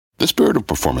The spirit of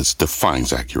performance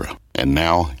defines Acura, and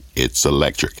now it's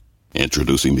electric.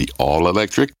 Introducing the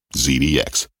all-electric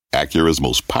ZDX, Acura's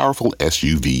most powerful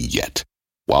SUV yet.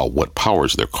 While what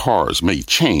powers their cars may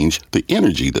change, the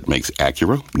energy that makes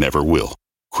Acura never will.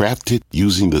 Crafted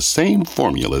using the same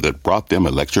formula that brought them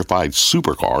electrified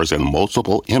supercars and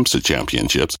multiple IMSA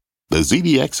championships, the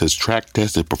ZDX has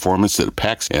track-tested performance that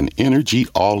packs an energy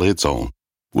all its own.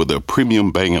 With a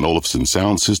premium Bang & Olufsen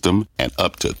sound system and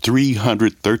up to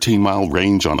 313-mile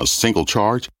range on a single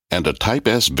charge, and a Type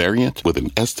S variant with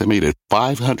an estimated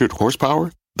 500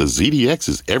 horsepower, the ZDX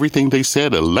is everything they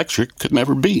said electric could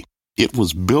never be. It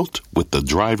was built with the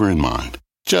driver in mind,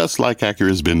 just like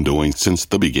Acura's been doing since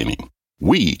the beginning.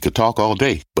 We could talk all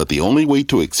day, but the only way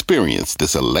to experience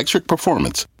this electric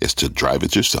performance is to drive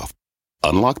it yourself.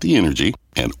 Unlock the energy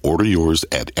and order yours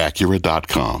at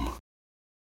Acura.com.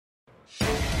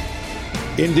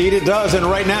 Indeed it does, and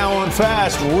right now on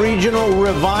Fast, regional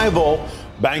revival.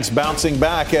 Banks bouncing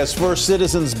back as First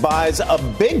Citizens buys a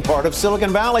big part of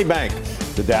Silicon Valley Bank.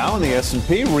 The Dow and the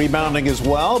S&P rebounding as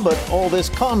well, but all this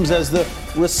comes as the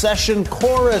recession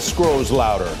chorus grows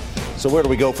louder. So where do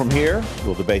we go from here?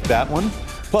 We'll debate that one.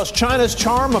 Plus, China's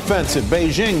charm offensive.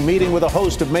 Beijing meeting with a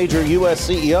host of major U.S.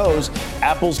 CEOs,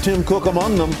 Apple's Tim Cook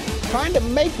among them, trying to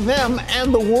make them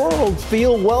and the world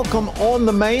feel welcome on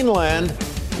the mainland.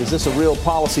 Is this a real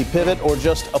policy pivot or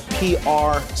just a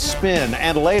PR spin?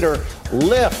 And later,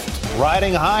 Lyft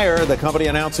riding higher, the company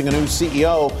announcing a new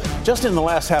CEO just in the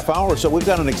last half hour. So we've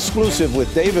got an exclusive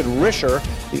with David Risher,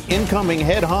 the incoming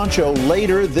head honcho,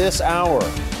 later this hour.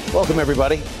 Welcome,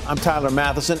 everybody. I'm Tyler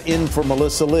Matheson, in for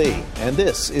Melissa Lee. And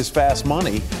this is Fast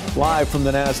Money, live from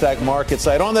the NASDAQ market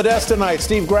site. On the desk tonight,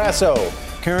 Steve Grasso,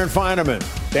 Karen Feinerman,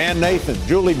 Dan Nathan,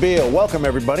 Julie Beal. Welcome,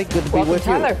 everybody. Good to be with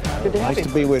you. Tyler. Good to have you. Nice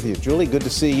to be with you. Julie, good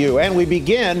to see you. And we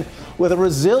begin with a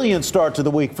resilient start to the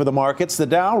week for the markets. The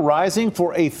Dow rising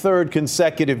for a third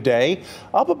consecutive day,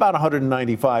 up about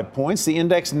 195 points. The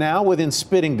index now within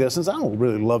spitting distance. I don't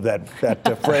really love that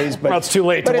phrase, but well, it's too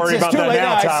late to worry about that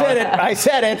now, Tyler. I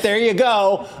said it. There you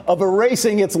go. Of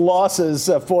erasing its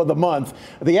losses for the month.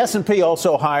 The S&P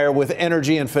also higher, with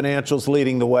energy and financials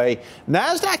leading the way.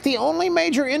 NASDAQ, the only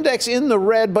major index in the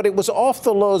red, but it was off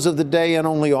the lows of the day and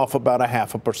only off about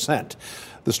 0.5%.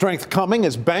 The strength coming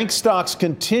as bank stocks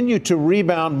continue to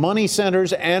rebound. Money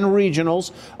centers and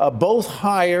regionals both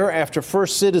higher after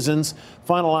First Citizens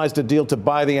finalized a deal to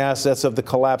buy the assets of the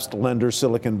collapsed lender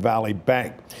Silicon Valley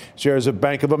Bank. Shares of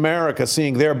Bank of America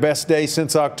seeing their best day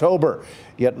since October.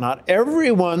 Yet not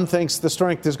everyone thinks the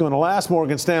strength is going to last.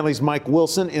 Morgan Stanley's Mike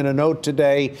Wilson in a note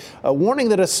today warning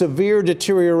that a severe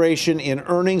deterioration in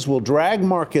earnings will drag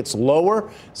markets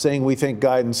lower, saying we think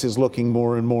guidance is looking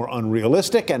more and more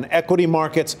unrealistic, and equity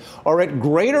markets are at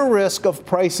greater risk of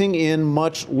pricing in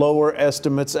much lower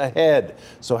estimates ahead.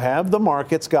 So have the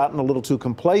markets gotten a little too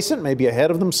complacent, maybe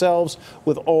ahead of themselves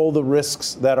with all the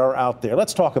risks that are out there?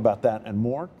 Let's talk about that and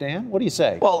more. Dan, what do you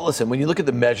say? Well, listen, when you look at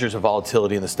the measures of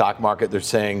volatility in the stock market, they're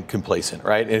saying complacent,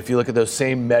 right? And if you look at those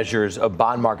same measures of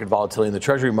bond market volatility in the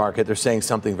treasury market, they're saying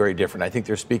something very different. I think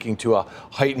they're speaking to a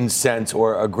heightened sense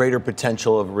or a greater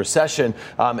potential of a recession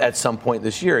at some point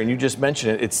this year. And you just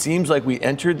mentioned it. It seems like we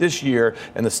entered this year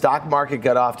and the stock market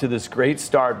got off to this great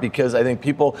start because I think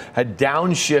people had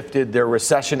downshifted their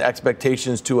recession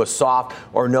expectations to a soft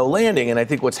or no landing. And I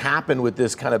think what's happened with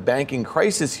this kind of banking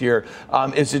crisis here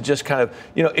is it just kind of,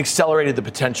 accelerated the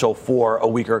potential for a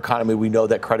weaker economy. We know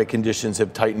that credit conditions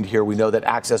have tightened here. We know that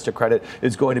access to credit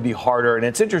is going to be harder. And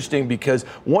it's interesting because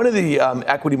one of the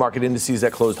equity market indices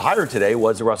that closed higher today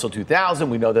was the Russell 2000.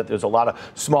 We know that there's a lot of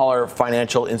smaller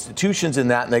financial institutions in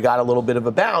that, and they got a little bit of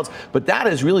a bounce. But that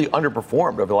has really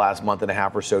underperformed over the last month and a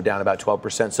half or so, down about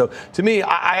 12%. So to me,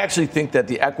 I actually think that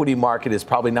the equity market has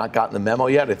probably not gotten the memo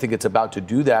yet. I think it's about to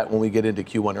do that when we get into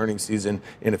Q1 earnings season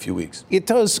in a few weeks. It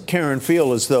does, Karen,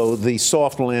 feel as though the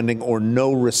soft landing or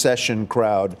no recession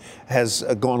crowd has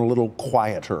gone a little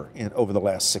quieter over the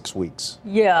last 6 weeks.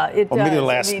 Yeah, it does. Or maybe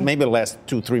the last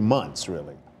 2-3 months,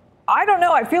 really. I don't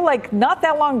know. I feel like not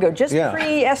that long ago, just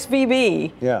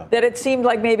pre-SVB, that it seemed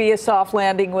like maybe a soft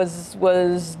landing was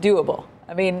doable.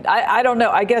 I mean, I don't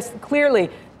know. I guess clearly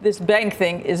this bank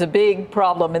thing is a big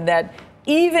problem in that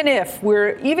even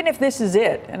if this is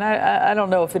it, and I don't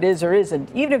know if it is or isn't,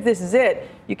 even if this is it,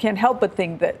 you can't help but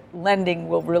think that lending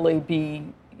will really be,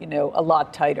 a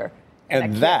lot tighter.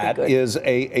 And that is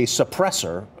a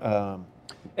suppressor.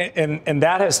 And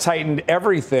that has tightened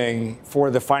everything for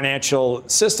the financial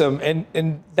system.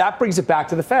 And that brings it back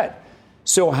to the Fed.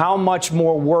 So how much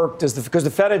more work because the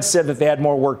Fed had said that they had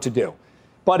more work to do.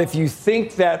 But if you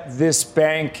think that this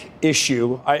bank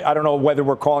issue, I don't know whether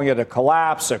we're calling it a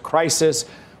collapse, a crisis,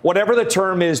 whatever the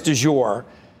term is du jour,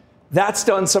 that's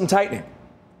done some tightening.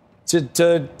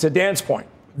 To Dan's point,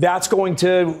 that's going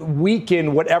to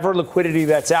weaken whatever liquidity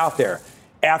that's out there.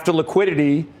 After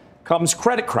liquidity comes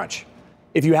credit crunch.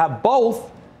 If you have both,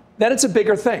 then it's a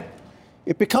bigger thing.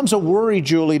 It becomes a worry,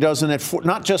 Julie, doesn't it?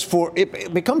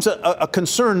 It becomes a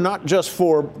concern not just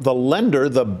for the lender,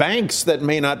 the banks that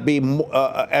may not be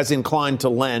as inclined to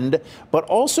lend, but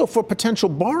also for potential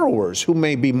borrowers who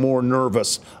may be more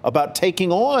nervous about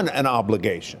taking on an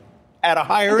obligation at a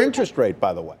higher interest rate,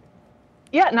 by the way.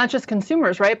 Yeah, not just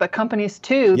consumers, right, but companies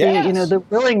too. Yes. The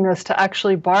willingness to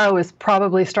actually borrow is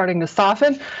probably starting to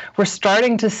soften. We're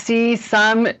starting to see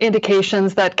some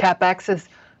indications that CapEx is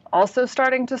also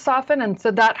starting to soften, and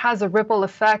so that has a ripple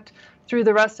effect through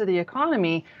the rest of the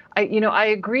economy. I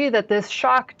agree that this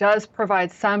shock does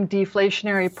provide some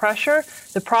deflationary pressure.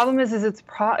 The problem is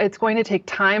it's going to take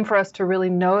time for us to really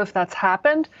know if that's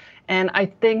happened, and I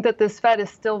think that this Fed is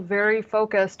still very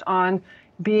focused on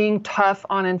being tough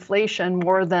on inflation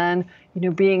more than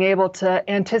being able to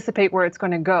anticipate where it's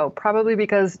going to go, probably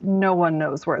because no one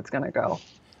knows where it's going to go.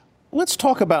 Let's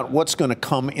talk about what's going to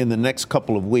come in the next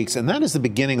couple of weeks, and that is the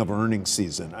beginning of earnings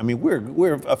season. I mean,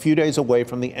 we're a few days away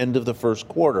from the end of the first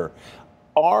quarter.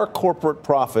 Are corporate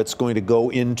profits going to go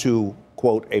into,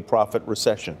 quote, a profit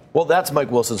recession? Well, that's Mike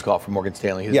Wilson's call from Morgan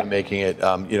Stanley. He's been making it,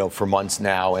 for months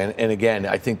now. And again,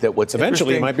 I think that what's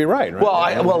eventually he might be right.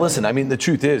 Well, listen. I mean, the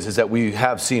truth is that we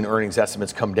have seen earnings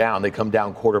estimates come down. They come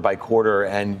down quarter by quarter,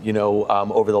 and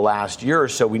over the last year or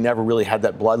so, we never really had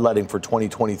that bloodletting for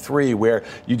 2023, where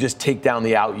you just take down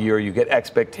the out year, you get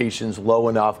expectations low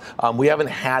enough. We haven't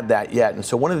had that yet, and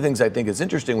so one of the things I think is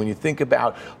interesting when you think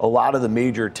about a lot of the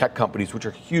major tech companies, which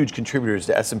are huge contributors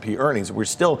to S&P earnings, we're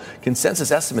still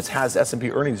consensus estimates has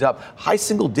S&P earnings up high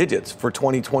single digits for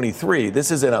 2023.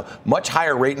 This is in a much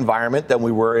higher rate environment than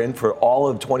we were in for all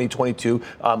of 2022.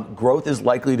 Growth is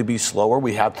likely to be slower.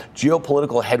 We have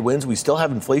geopolitical headwinds. We still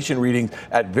have inflation readings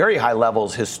at very high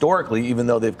levels historically, even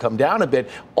though they've come down a bit.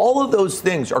 All of those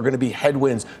things are going to be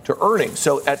headwinds to earnings.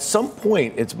 So at some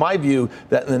point, it's my view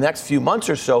that in the next few months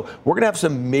or so, we're going to have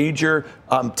some major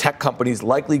tech companies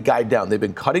likely guide down. They've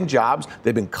been cutting jobs.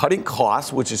 They've been cutting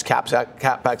costs, which is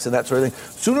CapEx and that sort of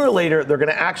thing. Sooner or later, they're going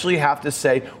to actually have to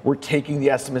say, we're taking the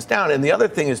estimates down. And the other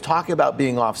thing is talking about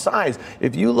being offsides.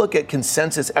 If you look at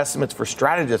consensus estimates for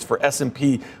strategists for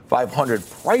S&P 500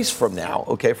 price from now,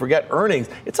 okay, forget earnings,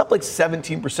 it's up like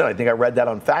 17%. I think I read that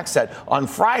on FactSet on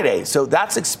Friday. So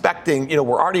that's expecting,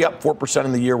 we're already up 4%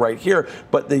 in the year right here,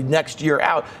 but the next year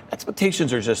out,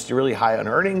 expectations are just really high on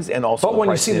earnings and also. But when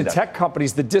you see the tech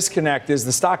companies, the disconnect is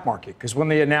the stock market, because when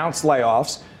they announce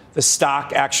layoffs, the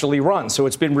stock actually runs. So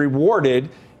it's been rewarded.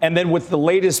 And then with the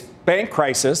latest bank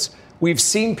crisis, we've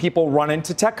seen people run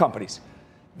into tech companies.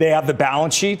 They have the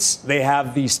balance sheets. They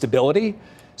have the stability.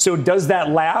 So does that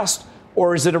last,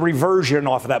 or is it a reversion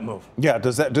off of that move? Yeah.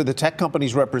 Do the tech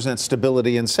companies represent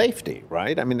stability and safety,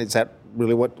 right? I mean, is that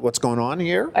really what's going on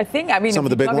here? I think, some of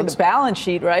the big ones. The balance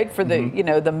sheet, right, for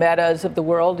the, the Metas of the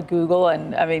world, Google,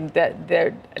 and I mean,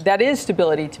 that is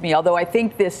stability to me. Although I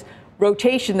think this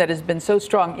rotation that has been so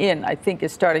strong I think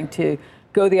is starting to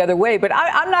go the other way. But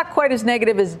I'm not quite as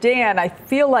negative as Dan. I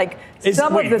feel like there's no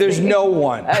one. There's no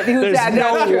one. That's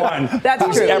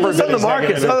who's true. Ever been in the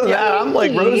markets. Other than that, I'm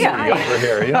like rosy over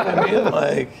here. You know what I mean?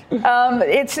 Like,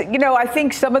 it's I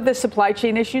think some of the supply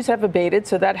chain issues have abated,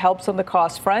 so that helps on the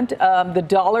cost front. The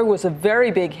dollar was a very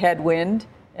big headwind,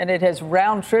 and it has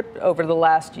round tripped over the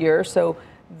last year. So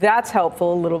that's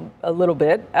helpful a little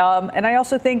bit. And I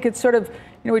also think it's sort of,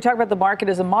 we talk about the market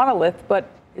as a monolith, but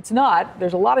it's not.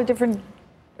 There's a lot of different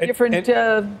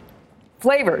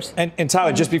flavors. And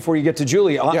Tyler, just before you get to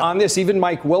Julie, on this, even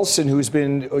Mike Wilson, who's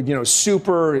been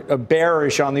super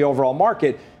bearish on the overall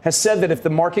market, has said that if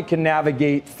the market can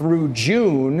navigate through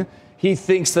June, he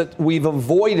thinks that we've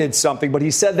avoided something. But he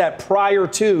said that prior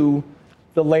to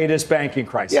the latest banking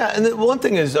crisis. Yeah, and the one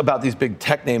thing is about these big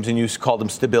tech names, and you call them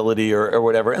stability or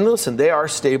whatever. And listen, they are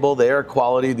stable, they are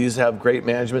quality. These have great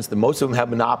managements. Most of them have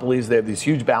monopolies. They have these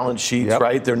huge balance sheets,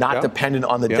 right? They're not dependent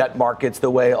on the debt markets the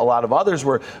way a lot of others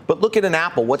were. But look at an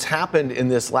Apple. What's happened in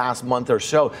this last month or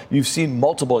so? You've seen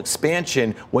multiple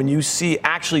expansion when you see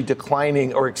actually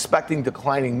declining or expecting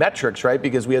declining metrics, right?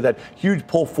 Because we had that huge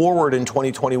pull forward in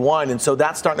 2021, and so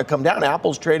that's starting to come down.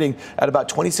 Apple's trading at about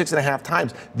 26.5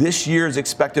 times this year's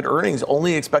expected earnings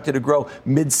only expected to grow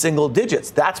mid-single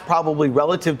digits. That's probably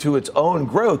relative to its own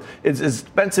growth. It's as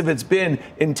expensive it's been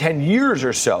in 10 years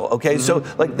or so. Okay, so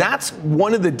like that's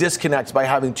one of the disconnects by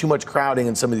having too much crowding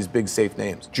in some of these big safe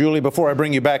names. Julie, before I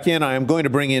bring you back in, I am going to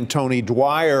bring in Tony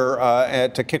Dwyer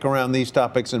to kick around these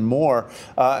topics and more.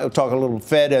 We'll talk a little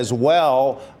Fed as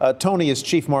well. Tony is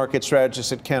Chief Market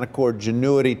Strategist at Canaccord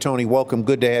Genuity. Tony, welcome.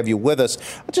 Good to have you with us.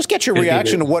 Just get your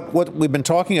reaction to what we've been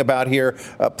talking about here.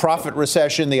 Profit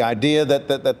recession, the idea that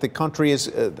the country is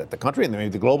that the country and maybe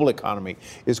the global economy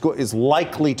is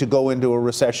likely to go into a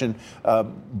recession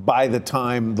by the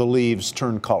time the leaves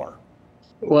turn color.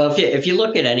 Well, if you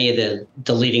look at any of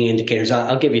the leading indicators,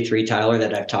 I'll give you three, Tyler,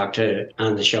 that I've talked to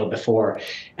on the show before.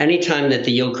 Anytime that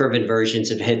the yield curve inversions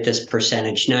have hit this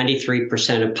percentage,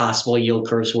 93% of possible yield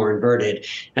curves were inverted.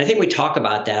 And I think we talk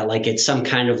about that like it's some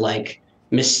kind of like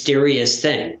mysterious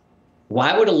thing.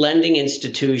 Why would a lending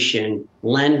institution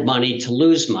lend money to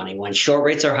lose money? When short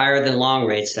rates are higher than long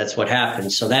rates, that's what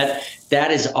happens. So that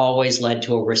has always led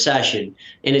to a recession.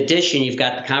 In addition, you've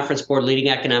got the Conference Board leading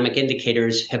economic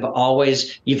indicators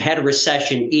you've had a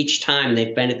recession each time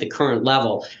they've been at the current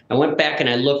level. I went back and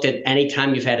I looked at any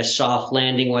time you've had a soft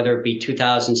landing, whether it be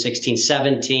 2016,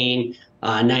 17,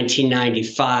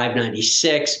 1995,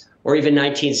 96, or even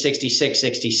 1966,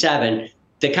 67.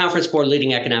 The Conference Board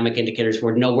leading economic indicators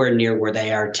were nowhere near where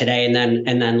they are today. And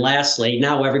then lastly,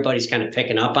 now everybody's kind of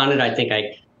picking up on it. I think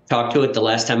I talked to it the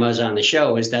last time I was on the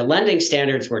show, is that lending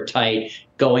standards were tight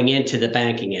going into the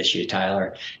banking issue,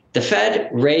 Tyler. The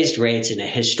Fed raised rates in a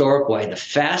historic way, the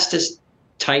fastest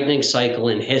tightening cycle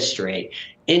in history,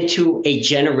 into a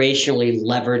generationally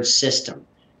levered system.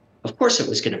 Of course it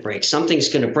was going to break. Something's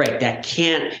going to break. That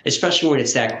can't, especially when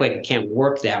it's that quick, it can't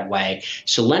work that way.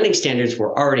 So lending standards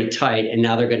were already tight, and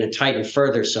now they're going to tighten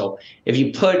further. So if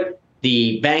you put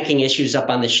the banking issues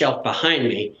up on the shelf behind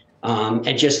me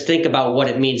and just think about what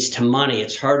it means to money,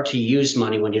 it's hard to use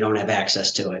money when you don't have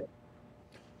access to it.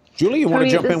 Julie, you want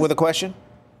to jump in with a question?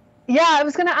 Yeah, I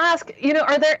was going to ask,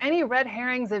 are there any red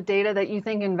herrings of data that you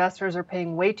think investors are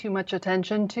paying way too much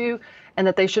attention to and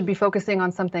that they should be focusing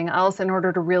on something else in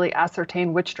order to really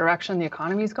ascertain which direction the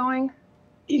economy is going?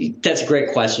 That's a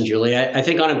great question, Julie. I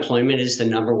think unemployment is the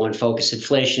number one focus.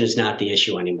 Inflation is not the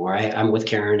issue anymore. I'm with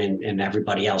Karen and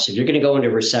everybody else. If you're going to go into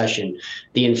recession,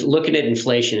 looking at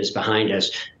inflation is behind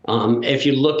us. If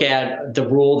you look at the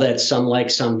rule that some like,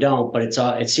 some don't, but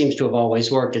it seems to have always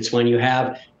worked. It's when you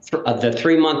have the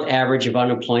 3-month average of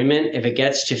unemployment, if it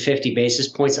gets to 50 basis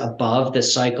points above the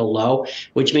cycle low,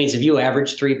 which means if you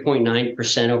average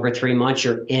 3.9% over 3 months,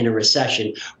 you're in a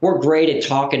recession. We're great at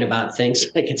talking about things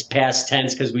like it's past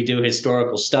tense because we do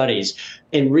historical studies.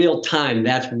 In real time,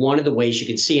 that's one of the ways you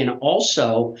can see. And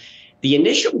also, the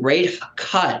initial rate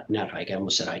cut,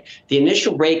 the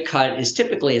initial rate cut is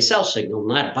typically a sell signal,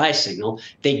 not a buy signal.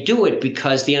 They do it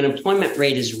because the unemployment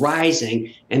rate is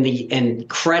rising and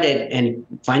credit and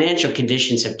financial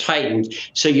conditions have tightened.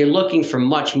 So you're looking for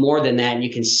much more than that. And you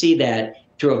can see that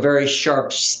through a very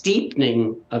sharp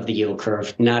steepening of the yield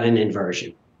curve, not an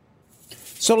inversion.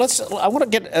 So I want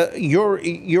to get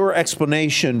your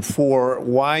explanation for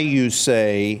why you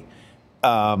say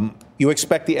you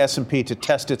expect the S&P to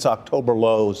test its October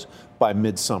lows by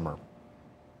midsummer.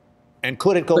 And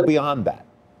could it go beyond that?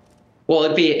 Well,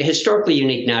 it'd be historically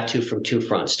unique not to from two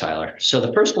fronts, Tyler. So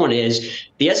the first one is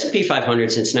the S&P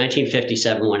 500 since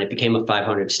 1957, when it became a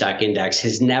 500 stock index,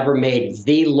 has never made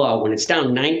the low. When it's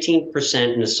down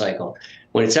 19% in a cycle,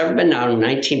 when it's ever been down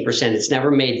 19%, it's never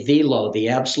made the low, the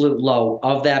absolute low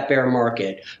of that bear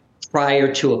market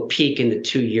prior to a peak in the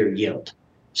 2-year yield.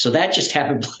 So that just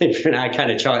happened, and I kind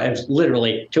of charted, it was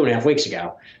literally 2.5 weeks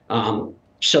ago.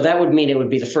 So that would mean it would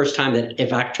be the first time that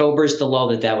if October is the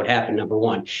low, that would happen, number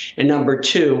one. And number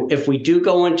two, if we do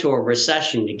go into a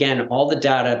recession, again, all the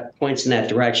data points in that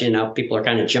direction. Now people are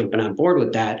kind of jumping on board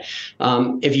with that.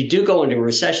 If you do go into a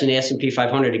recession, the S&P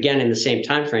 500, again, in the same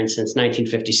time frame since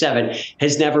 1957,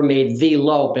 has never made the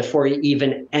low before you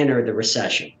even enter the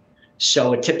recession.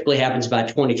 So it typically happens about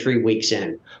 23 weeks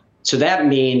in. So that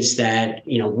means that,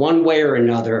 one way or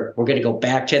another, we're going to go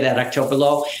back to that October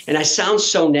low. And I sound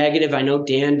so negative. I know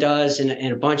Dan does, and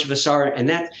a bunch of us are. And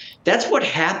that's what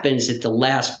happens at the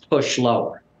last push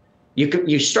lower.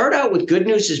 You start out with good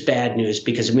news is bad news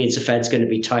because it means the Fed's going to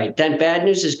be tight. Then bad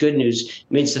news is good news.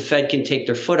 It means the Fed can take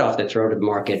their foot off the throat of the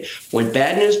market. When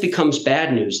bad news becomes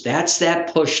bad news, that's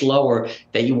that push lower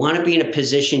that you want to be in a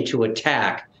position to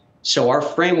attack. So our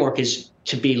framework is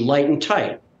to be light and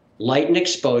tight. lighten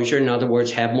exposure. In other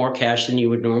words, have more cash than you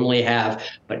would normally have,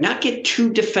 but not get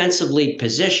too defensively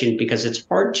positioned, because it's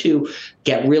hard to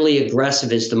get really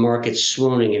aggressive as the market's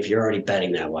swooning if you're already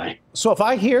betting that way. So if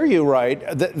I hear you right,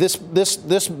 this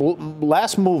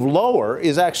last move lower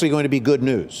is actually going to be good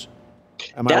news.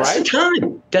 Am I right? That's the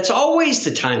time. That's always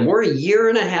the time. We're a year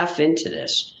and a half into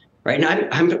this, right?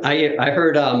 And I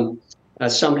heard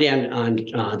somebody on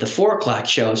the 4 o'clock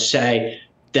show say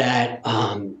that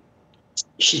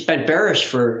she's been bearish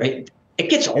for, it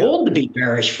gets old to be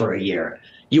bearish for a year.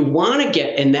 You want to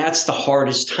get, and that's the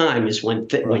hardest time, is when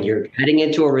you're heading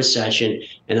into a recession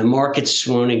and the market's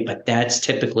swooning, but that's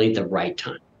typically the right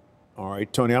time. All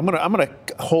right, Tony, I'm gonna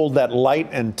hold that light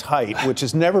and tight, which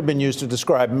has never been used to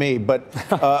describe me. But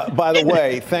by the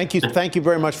way, thank you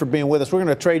very much for being with us. We're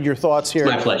going to trade your thoughts here.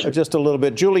 My pleasure. Just a little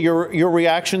bit, Julie. Your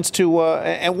reactions to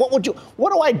and what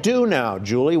do I do now,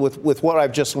 Julie, with what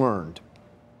I've just learned?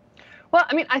 Well,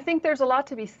 I mean, I think there's a lot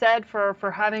to be said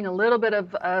for having a little bit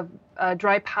of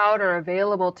dry powder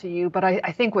available to you. But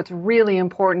I think what's really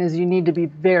important is you need to be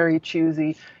very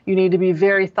choosy. You need to be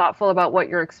very thoughtful about what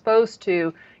you're exposed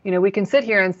to. You know, we can sit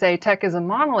here and say tech is a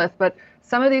monolith, but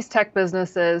some of these tech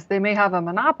businesses, they may have a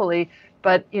monopoly,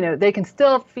 but, you know, they can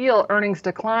still feel earnings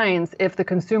declines if the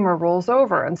consumer rolls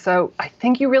over. And so I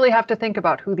think you really have to think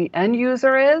about who the end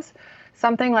user is.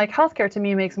 Something like healthcare to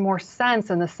me makes more sense,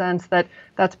 in the sense that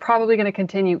that's probably going to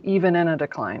continue even in a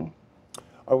decline.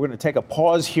 We're going to take a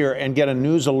pause here and get a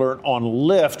news alert on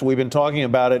Lyft. We've been talking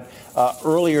about it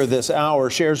earlier this hour.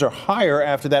 Shares are higher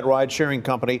after that ride-sharing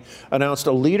company announced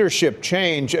a leadership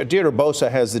change. Deirdre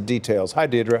Bosa has the details. Hi,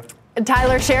 Deirdre.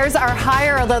 Tyler, shares are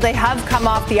higher, although they have come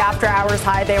off the after-hours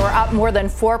high. They were up more than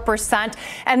 4%.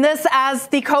 And this as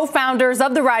the co-founders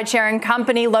of the ride-sharing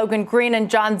company, Logan Green and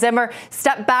John Zimmer,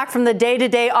 step back from the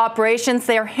day-to-day operations.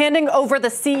 They are handing over the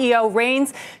CEO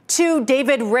reins to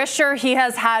David Risher. He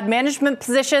has had management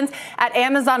positions at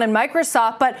Amazon and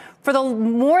Microsoft, but for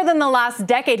more than the last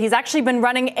decade, he's actually been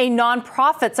running a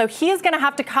nonprofit. So he is going to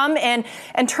have to come in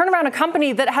and turn around a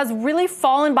company that has really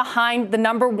fallen behind the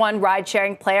number one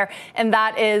ride-sharing player, and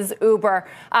that is Uber.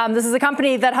 This is a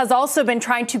company that has also been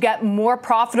trying to get more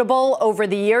profitable over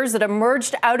the years. It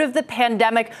emerged out of the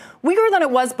pandemic weaker than it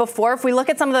was before. If we look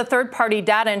at some of the third-party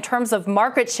data in terms of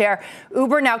market share,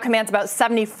 Uber now commands about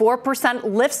 74%.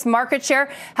 Lyft's market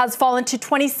share has fallen to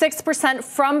 26%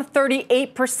 from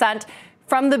 38%.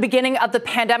 From the beginning of the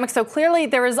pandemic. So clearly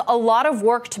there is a lot of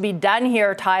work to be done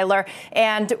here, Tyler,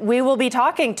 and we will be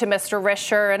talking to Mr.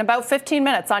 Risher in about 15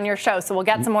 minutes on your show, so we'll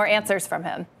get some more answers from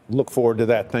him. Look forward to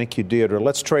that. Thank you, Deirdre.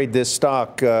 Let's trade this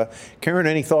stock. Karen,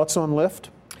 any thoughts on Lyft?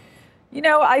 You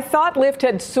know, I thought Lyft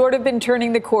had sort of been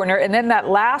turning the corner, and then that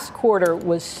last quarter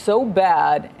was so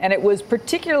bad, and it was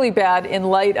particularly bad in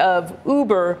light of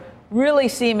Uber really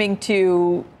seeming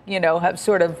to, you know, have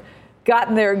sort of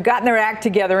gotten their act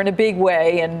together in a big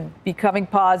way and becoming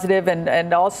positive.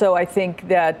 And also I think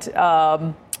that,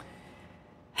 I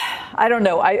don't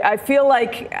know, I feel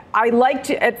like I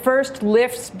liked at first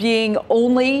Lyft's being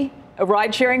only a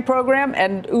ride-sharing program,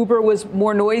 and Uber was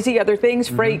more noisy, other things,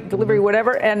 freight, delivery,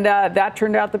 whatever, and that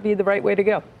turned out to be the right way to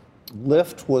go.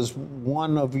 Lyft was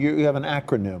one of you have an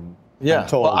acronym. Yeah.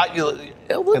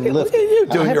 Well, look at you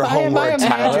doing your homework,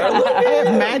 Tyler. I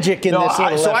have magic in this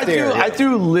little so left area. I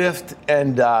threw Lyft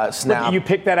and Snap. Look, you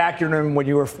picked that acronym when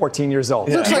you were 14 years old.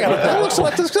 It looks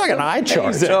like an eye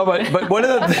chart. No, but one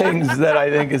of the things that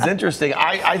I think is interesting,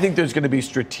 I think there's going to be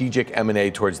strategic M&A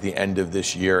towards the end of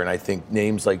this year, and I think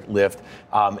names like Lyft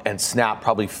and Snap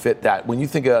probably fit that. When you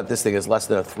think about this thing as less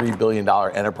than a $3 billion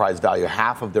enterprise value,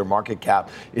 half of their market cap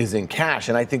is in cash,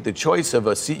 and I think the choice of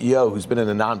a CEO who's been in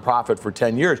a nonprofit for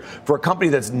 10 years for a company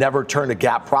that's never turned a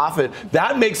GAAP profit,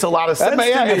 that makes a lot of sense to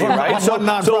me, right? So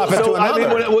I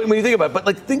mean, when you think about it, but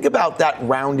like think about that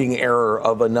rounding error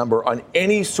of a number on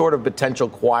any sort of potential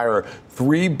acquirer,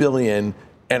 $3 billion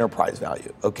enterprise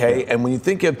value, okay? And when you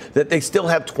think of that, they still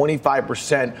have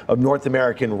 25% of North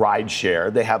American ride share.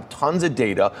 They have tons of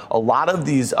data. A lot of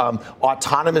these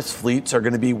autonomous fleets are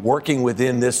going to be working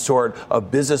within this sort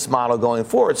of business model going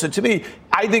forward. So to me,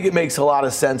 I think it makes a lot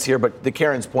of sense here. But to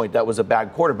Karen's point, that was a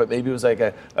bad quarter, but maybe it was like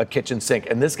a kitchen sink.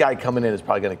 And this guy coming in is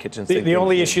probably going to kitchen sink. The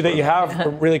only issue that you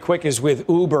have really quick is with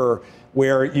Uber,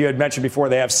 where you had mentioned before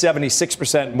they have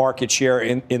 76% market share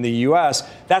in the U.S.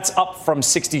 That's up from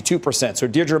 62%. So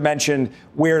Deirdre mentioned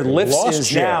where Lyft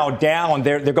is now down.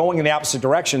 They're going in the opposite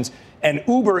directions. And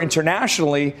Uber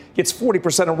internationally gets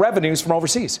 40% of revenues from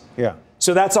overseas. Yeah.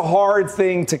 So that's a hard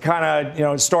thing to kind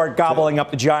of, start gobbling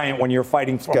up the giant when you're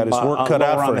fighting from got his work cut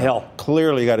out for the him. hill.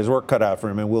 Clearly got his work cut out for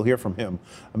him, and we'll hear from him,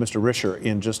 Mr. Risher,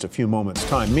 in just a few moments'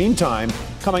 time. Meantime,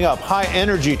 coming up, high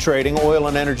energy trading, oil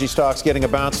and energy stocks getting a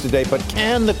bounce today, but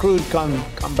can the crude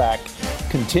comeback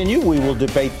continue? We will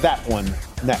debate that one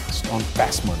next on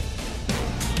Fast Money.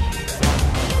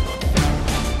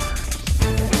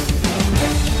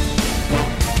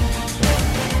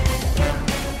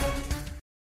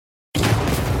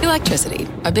 Electricity,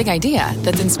 a big idea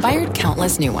that's inspired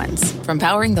countless new ones. From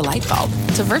powering the light bulb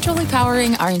to virtually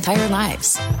powering our entire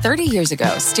lives. 30 years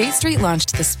ago, State Street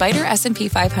launched the Spider S&P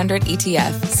 500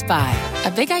 ETF, SPY.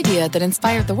 A big idea that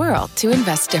inspired the world to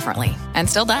invest differently. And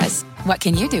still does. What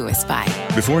can you do with SPY?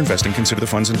 Before investing, consider the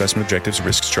fund's investment objectives,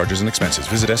 risks, charges, and expenses.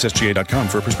 Visit ssga.com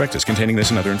for a prospectus containing this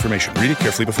and other information. Read it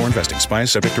carefully before investing. SPY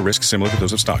is subject to risks similar to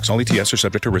those of stocks. All ETFs are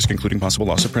subject to risk, including possible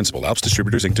loss of principal. Alps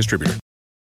Distributors, Inc. Distributor.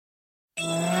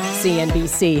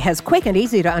 CNBC has quick and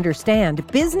easy to understand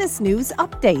business news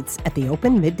updates at the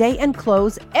open, midday, and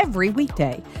close every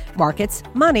weekday. Markets,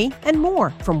 money, and more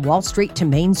from Wall Street to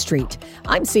Main Street.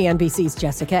 I'm CNBC's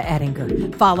Jessica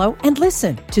Ettinger. Follow and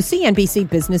listen to CNBC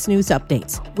Business News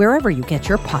Updates wherever you get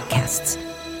your podcasts.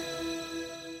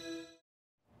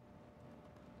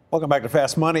 Welcome back to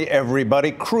Fast Money,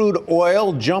 everybody. Crude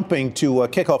oil jumping to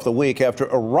kick off the week after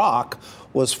Iraq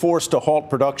was forced to halt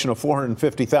production of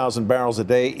 450,000 barrels a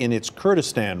day in its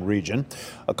Kurdistan region.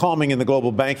 A calming in the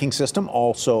global banking system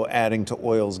also adding to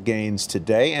oil's gains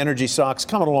today. Energy stocks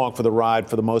coming along for the ride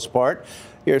for the most part.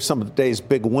 Here's some of the day's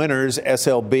big winners.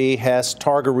 SLB, Hess,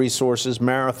 Targa Resources,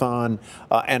 Marathon,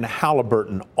 and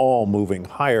Halliburton all moving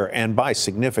higher and by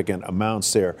significant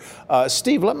amounts there.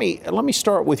 Steve, let me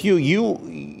start with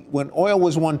you. When oil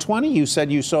was 120, you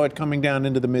said you saw it coming down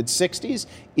into the mid-60s.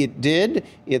 It did.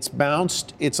 It's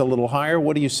bounced. It's a little higher.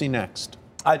 What do you see next?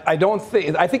 I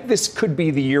think this could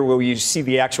be the year where you see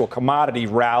the actual commodity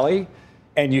rally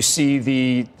and you see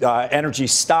the energy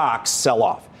stocks sell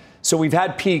off. So we've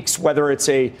had peaks, whether it's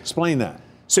Explain that.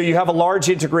 So you have a large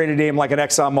integrated name like an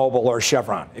ExxonMobil or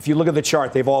Chevron. If you look at the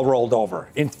chart, they've all rolled over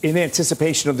in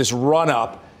anticipation of this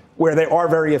run-up where they are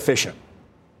very efficient.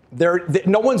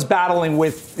 No one's battling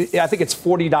with, I think it's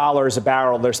 $40 a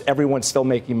barrel. Everyone's still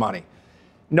making money.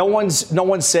 No one's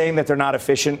saying that they're not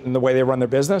efficient in the way they run their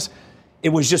business. It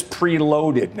was just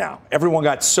preloaded now. Everyone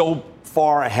got so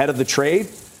far ahead of the trade.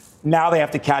 Now they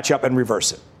have to catch up and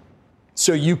reverse it.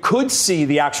 So you could see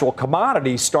the actual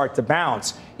commodity start to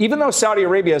bounce, even though Saudi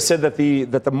Arabia said that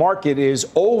the market is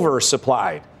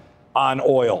oversupplied on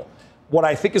oil. What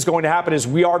I think is going to happen is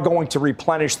we are going to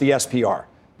replenish the SPR.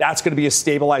 That's going to be a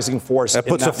stabilizing force. That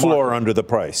puts a floor under the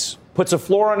price. Puts a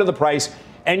floor under the price.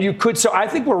 And you could, so I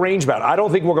think we're range bound. I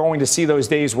don't think we're going to see those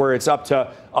days where it's up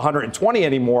to 120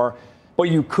 anymore, but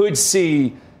you could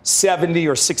see 70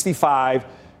 or 65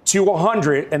 to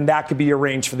 100, and that could be your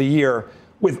range for the year,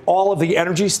 with all of the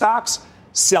energy stocks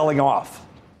selling off.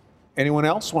 Anyone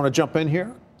else want to jump in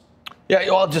here? Yeah,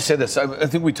 well, I'll just say this. I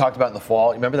think we talked about in the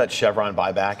fall. Remember that Chevron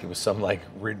buyback? It was some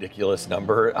ridiculous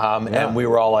number. And we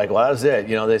were all like, well, that's it.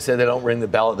 They said they don't ring the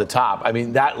bell at the top. I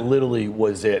mean, that literally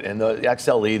was it. And the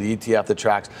XLE, the ETF that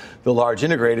tracks the large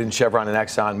integrated, and Chevron and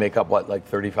Exxon make up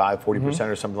 35, 40%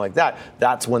 or something like that.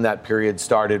 That's when that period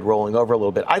started rolling over a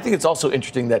little bit. I think it's also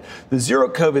interesting that the zero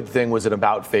COVID thing was an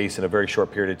about face in a very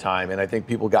short period of time. And I think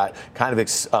people got kind of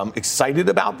excited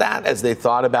about that as they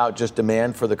thought about just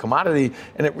demand for the commodity.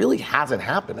 And it really hasn't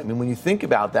happened. I mean, when you think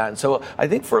about that. And so I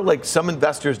think for some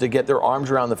investors to get their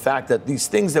arms around the fact that these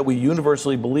things that we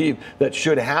universally believe that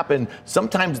should happen,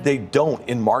 sometimes they don't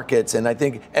in markets. And I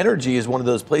think energy is one of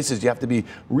those places you have to be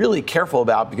really careful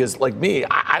about, because like me,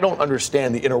 I don't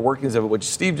understand the inner workings of it, which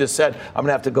Steve just said. I'm going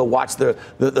to have to go watch the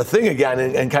thing again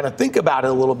and kind of think about it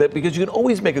a little bit, because you can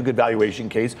always make a good valuation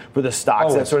case for the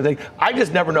stocks, that sort of thing. I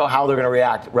just never know how they're going to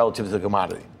react relative to the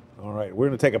commodity. All right, we're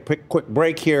going to take a quick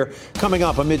break here. Coming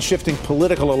up, amid shifting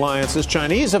political alliances,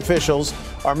 Chinese officials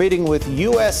are meeting with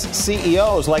U.S.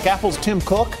 CEOs like Apple's Tim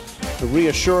Cook to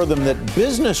reassure them that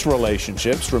business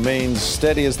relationships remain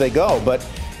steady as they go. But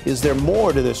is there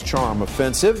more to this charm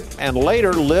offensive? And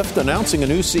later, Lyft announcing a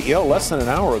new CEO less than an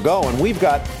hour ago. And we've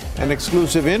got an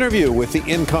exclusive interview with the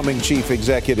incoming chief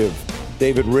executive,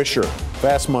 David Risher.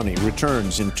 Fast Money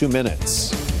returns in 2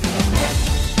 minutes.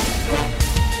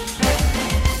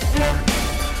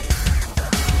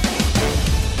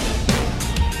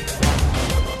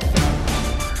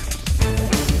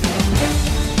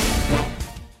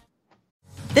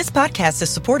 This podcast is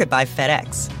supported by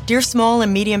FedEx. Dear small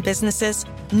and medium businesses,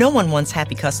 no one wants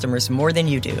happy customers more than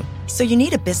you do. So you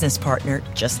need a business partner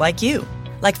just like you.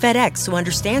 Like FedEx, who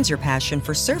understands your passion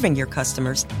for serving your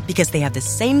customers because they have the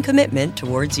same commitment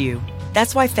towards you.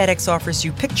 That's why FedEx offers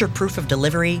you picture proof of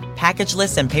delivery,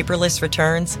 packageless and paperless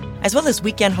returns, as well as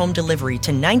weekend home delivery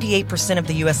to 98% of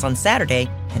the U.S. on Saturday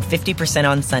and 50%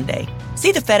 on Sunday.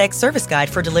 See the FedEx service guide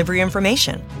for delivery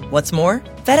information. What's more,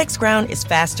 FedEx Ground is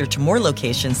faster to more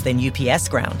locations than UPS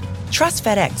Ground. Trust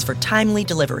FedEx for timely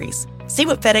deliveries. See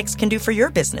what FedEx can do for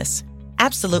your business.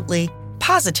 Absolutely,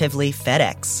 positively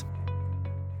FedEx.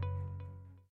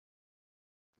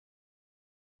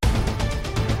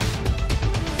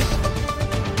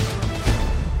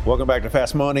 Welcome back to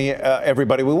Fast Money,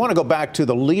 everybody. We want to go back to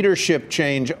the leadership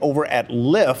change over at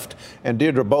Lyft, and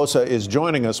Deirdre Bosa is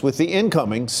joining us with the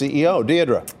incoming CEO.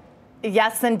 Deirdre.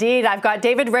 Yes, indeed. I've got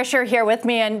David Risher here with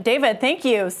me. And David, thank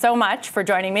you so much for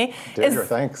joining me. Deirdre,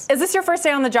 thanks. Is this your first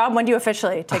day on the job? When do you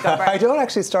officially take over? I don't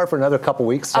actually start for another couple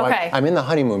weeks, so okay. I'm in the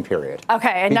honeymoon period.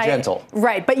 Okay. Be gentle.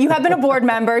 Right, but you have been a board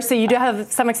member, so you do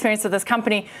have some experience with this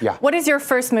company. Yeah. What is your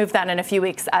first move then in a few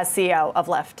weeks as CEO of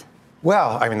Lyft?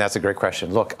 Well, I mean, that's a great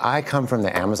question. Look, I come from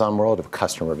the Amazon world of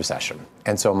customer obsession.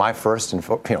 And so my first and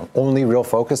only real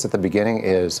focus at the beginning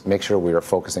is make sure we are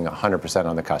focusing 100%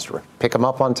 on the customer. Pick them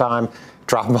up on time,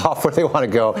 drop them off where they want to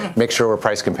go, make sure we're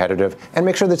price competitive, and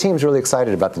make sure the team's really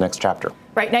excited about the next chapter.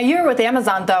 Right. Now, you were with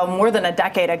Amazon, though, more than a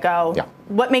decade ago. Yeah.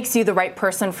 What makes you the right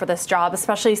person for this job,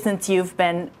 especially since you've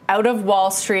been out of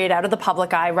Wall Street, out of the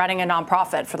public eye, running a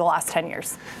nonprofit for the last 10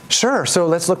 years? Sure. So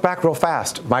let's look back real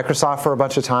fast. Microsoft for a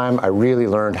bunch of time, I really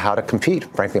learned how to compete.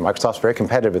 Frankly, Microsoft's very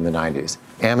competitive in the 90s.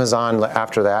 Amazon,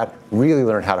 after that, really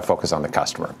learned how to focus on the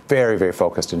customer. Very, very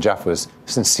focused, and Jeff was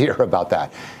sincere about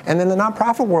that. And in the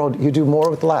nonprofit world, you do more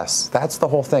with less. That's the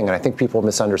whole thing, and I think people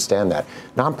misunderstand that.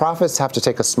 Nonprofits have to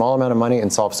take a small amount of money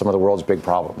and solve some of the world's big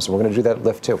problems, and we're going to do that at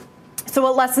Lyft too. So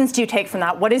what lessons do you take from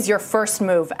that? What is your first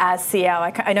move as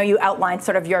CEO? I know you outlined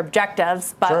sort of your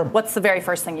objectives, but sure. What's the very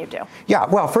first thing you do? Yeah,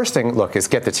 well, first thing, look, is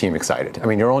get the team excited. I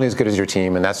mean, you're only as good as your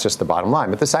team, and that's just the bottom line.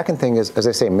 But the second thing is, as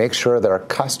I say, make sure that our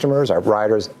customers, our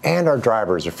riders, and our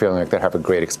drivers are feeling like they have a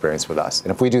great experience with us.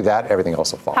 And if we do that, everything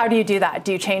else will follow. How do you do that?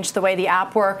 Do you change the way the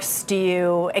app works? Do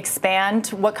you expand?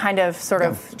 What kind of sort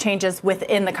of changes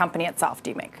within the company itself do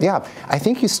you make? Yeah, I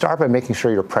think you start by making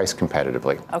sure you're priced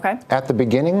competitively. Okay. At the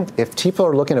beginning, if people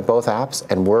are looking at both apps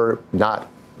and we're not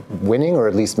winning or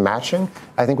at least matching,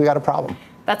 I think we got a problem.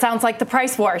 That sounds like the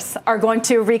price wars are going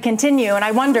to recontinue. And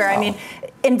I wonder, I mean,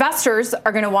 investors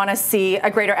are going to want to see a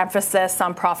greater emphasis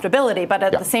on profitability. But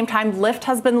at the same time, Lyft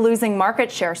has been losing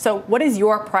market share. So what is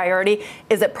your priority?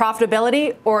 Is it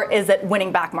profitability or is it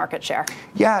winning back market share?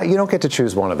 Yeah, you don't get to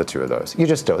choose one of the two of those. You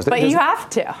just don't. But you have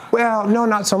to. Well, no,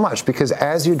 not so much. Because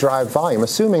as you drive volume,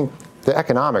 assuming the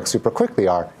economics super quickly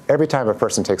are, every time a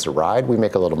person takes a ride, we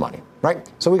make a little money, right?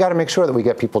 So we got to make sure that we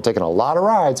get people taking a lot of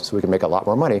rides so we can make a lot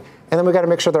more money. And then we got to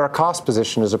make sure that our cost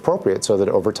position is appropriate so that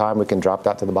over time we can drop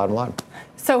that to the bottom line.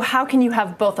 So how can you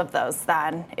have both of those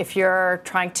then? If you're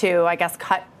trying to, I guess,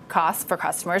 cut costs for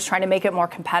customers, trying to make it more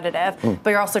competitive, but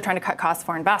you're also trying to cut costs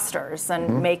for investors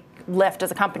and make Lyft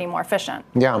as a company more efficient.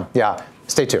 Yeah.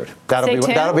 Stay tuned.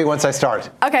 That'll be once I start.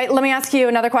 Okay, let me ask you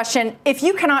another question. If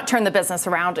you cannot turn the business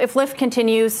around, if Lyft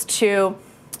continues to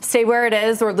stay where it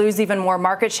is or lose even more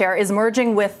market share, is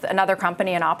merging with another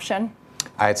company an option?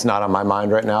 It's not on my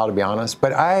mind right now, to be honest.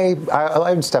 But I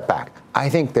would step back. I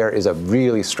think there is a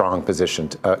really strong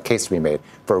case to be made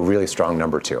for a really strong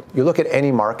number two. You look at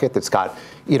any market that's got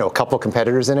a couple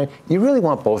competitors in it, you really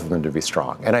want both of them to be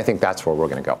strong. And I think that's where we're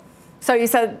going to go. So you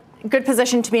said good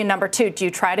position to be a number two. Do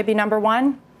you try to be number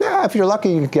one? Yeah, if you're lucky,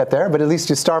 you can get there. But at least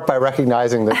you start by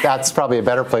recognizing that that's probably a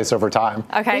better place over time.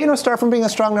 Okay. But, start from being a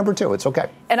strong number two. It's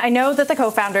okay. And I know that the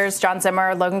co-founders, John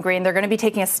Zimmer, Logan Green, they're going to be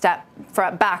taking a step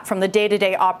back from the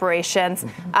day-to-day operations.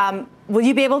 Will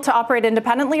you be able to operate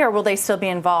independently, or will they still be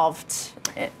involved?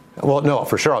 Well, no,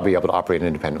 for sure I'll be able to operate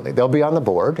independently. They'll be on the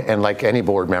board, and like any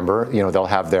board member, they'll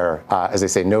have their, as they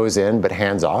say, nose in but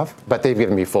hands off. But they've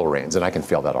given me full reins, and I can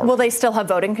feel that already. Will they still have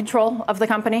voting control of the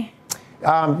company?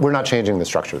 We're not changing the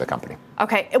structure of the company.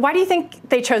 Okay. Why do you think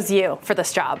they chose you for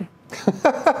this job?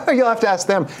 You'll have to ask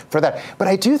them for that. But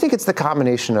I do think it's the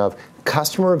combination of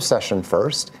customer obsession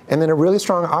first, and then a really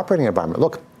strong operating environment.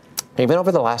 Look, even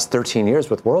over the last 13 years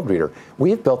with World Reader,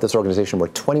 we have built this organization where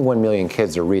 21 million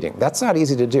kids are reading. That's not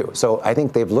easy to do. So I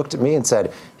think they've looked at me and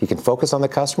said, he can focus on the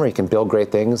customer, he can build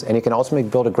great things, and he can ultimately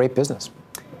build a great business.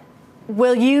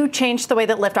 Will you change the way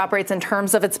that Lyft operates in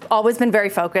terms of, it's always been very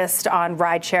focused on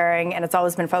ride sharing and it's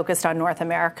always been focused on North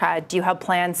America. Do you have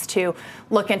plans to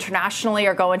look internationally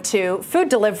or go into food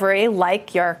delivery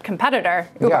like your competitor,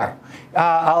 Uber? Yeah,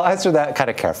 I'll answer that kind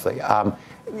of carefully.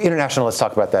 International, let's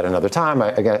talk about that another time.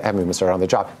 I haven't even started on the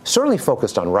job. Certainly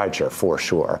focused on rideshare for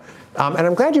sure. And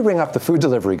I'm glad you bring up the food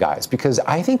delivery guys, because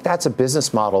I think that's a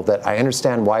business model that I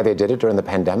understand why they did it during the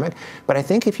pandemic. But I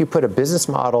think if you put a business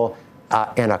model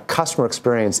and a customer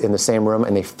experience in the same room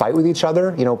and they fight with each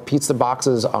other, pizza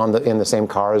boxes in the same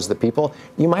car as the people,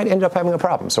 you might end up having a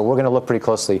problem. So we're going to look pretty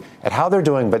closely at how they're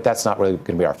doing, but that's not really going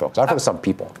to be our focus. Our focus is on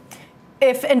people.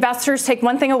 If investors take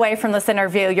one thing away from this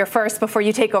interview, your first before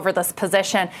you take over this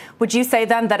position, would you say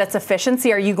then that it's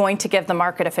efficiency? Are you going to give the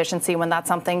market efficiency when that's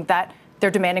something that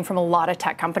they're demanding from a lot of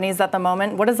tech companies at the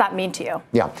moment? What does that mean to you?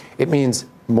 Yeah, it means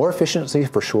more efficiency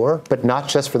for sure, but not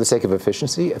just for the sake of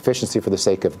efficiency for the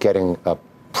sake of getting a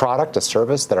product, a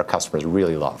service that our customers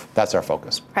really love. That's our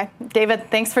focus. Okay. David,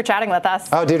 thanks for chatting with us.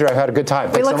 Oh, Deidre, I've had a good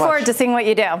time. We look forward to seeing what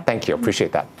you do. Thank you.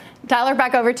 Appreciate that. Tyler,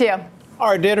 back over to you. All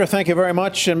right, Deirdre, thank you very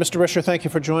much. And Mr. Risher, thank you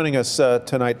for joining us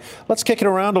tonight. Let's kick it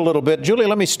around a little bit. Julie,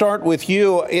 let me start with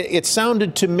you. It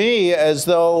sounded to me as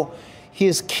though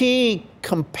his key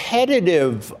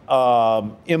competitive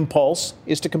impulse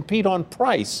is to compete on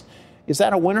price. Is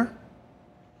that a winner?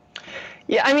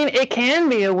 Yeah, I mean, it can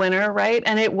be a winner, right?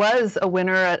 And it was a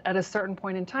winner at a certain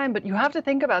point in time. But you have to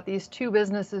think about these two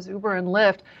businesses, Uber and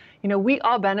Lyft. We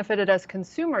all benefited as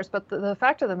consumers, but the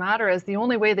fact of the matter is the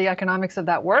only way the economics of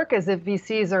that work is if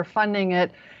VCs are funding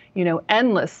it,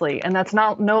 endlessly. And that's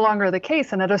no longer the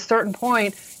case. And at a certain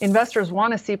point, investors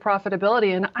want to see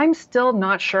profitability. And I'm still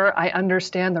not sure I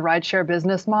understand the rideshare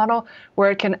business model where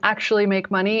it can actually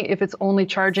make money if it's only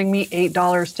charging me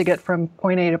 $8 to get from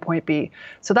point A to point B.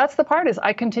 So that's the part is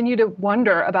I continue to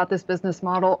wonder about this business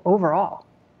model overall.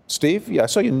 Steve, yeah, I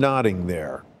saw you nodding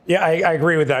there. Yeah, I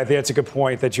agree with that. I think that's a good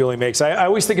point that Julie makes. I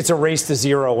always think it's a race to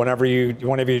zero whenever you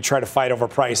try to fight over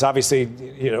price. Obviously,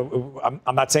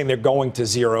 I'm not saying they're going to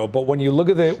zero, but when you look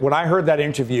at when I heard that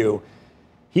interview,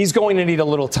 he's going to need a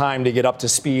little time to get up to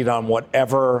speed on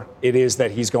whatever it is that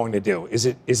he's going to do. Is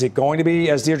it going to be,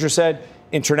 as Deirdre said,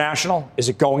 international? Is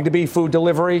it going to be food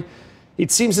delivery?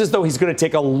 It seems as though he's going to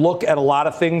take a look at a lot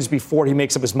of things before he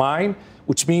makes up his mind,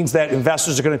 which means that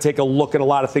investors are going to take a look at a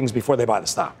lot of things before they buy the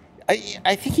stock.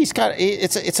 I think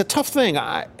it's a tough thing,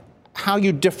 how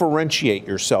you differentiate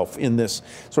yourself in this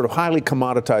sort of highly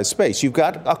commoditized space. You've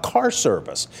got a car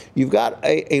service. You've got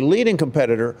a leading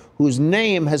competitor whose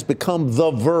name has become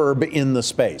the verb in the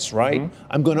space, right? Mm-hmm.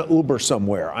 I'm going to Uber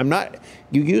somewhere. I'm not.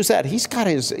 You use that. He's got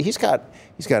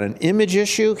an image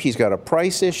issue. He's got a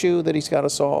price issue that he's got to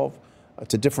solve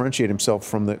to differentiate himself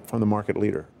from the market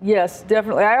leader. Yes,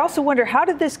 definitely. I also wonder, how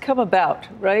did this come about,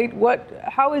 right?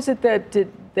 How is it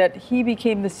that he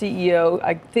became the CEO?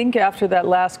 I think after that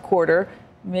last quarter,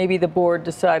 maybe the board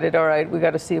decided, all right, we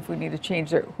got to see if we need to change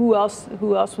there. Who else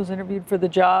was interviewed for the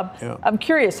job? Yeah. I'm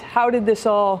curious, how did this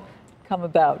all come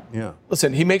about? Yeah.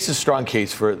 Listen, he makes a strong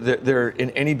case for there in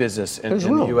any business in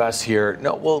the U.S. here.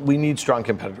 No, well, we need strong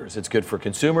competitors. It's good for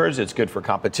consumers. It's good for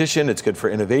competition. It's good for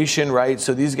innovation, right?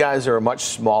 So these guys are a much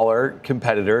smaller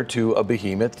competitor to a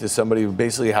behemoth, to somebody who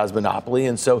basically has monopoly.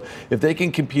 And so if they can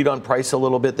compete on price a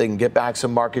little bit, they can get back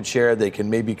some market share. They can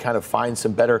maybe kind of find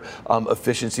some better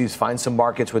efficiencies, find some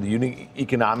markets where the unit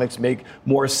economics make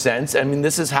more sense. I mean,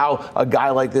 this is how a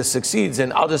guy like this succeeds.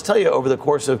 And I'll just tell you, over the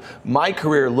course of my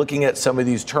career, looking at some of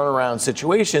these turnaround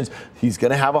situations, he's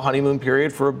going to have a honeymoon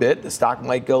period for a bit. The stock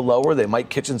might go lower. They might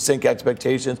kitchen sink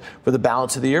expectations for the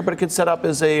balance of the year, but it could set up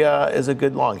as a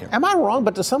good long here. Am I wrong?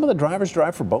 But do some of the drivers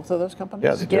drive for both of those companies?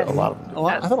 Yeah, they do. Yes. A lot of them do.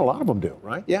 I thought a lot of them do,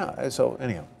 right? Yeah. So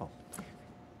anyhow,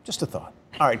 just a thought.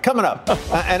 All right, coming up,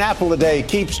 an apple a day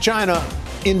keeps China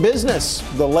in business.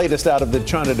 The latest out of the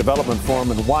China Development Forum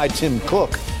and why Tim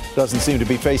Cook doesn't seem to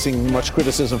be facing much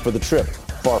criticism for the trip.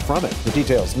 Far from it. The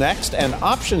details next. And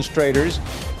options traders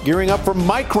gearing up for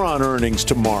Micron earnings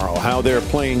tomorrow. How they're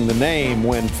playing the name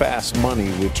when fast money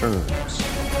returns.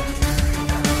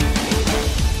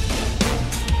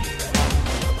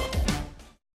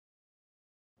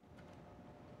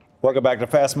 Welcome back to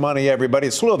Fast Money, everybody.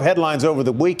 A slew of headlines over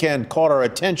the weekend caught our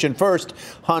attention. First,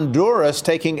 Honduras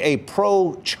taking a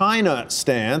pro-China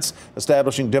stance,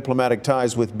 establishing diplomatic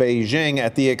ties with Beijing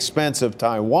at the expense of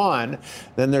Taiwan.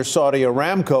 Then there's Saudi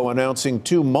Aramco announcing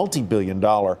two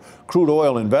multi-billion-dollar crude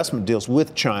oil investment deals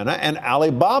with China, and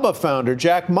Alibaba founder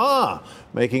Jack Ma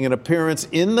making an appearance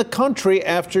in the country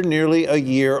after nearly a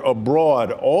year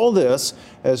abroad. All this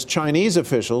as Chinese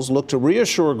officials look to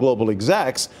reassure global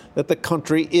execs that the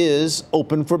country is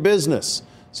open for business.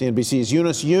 CNBC's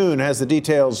Eunice Yoon has the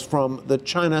details from the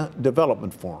China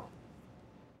Development Forum.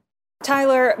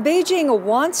 Tyler, Beijing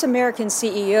wants American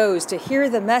CEOs to hear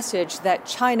the message that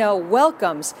China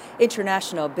welcomes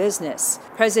international business.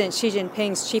 President Xi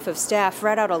Jinping's chief of staff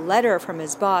read out a letter from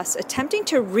his boss attempting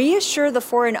to reassure the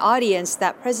foreign audience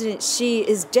that President Xi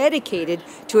is dedicated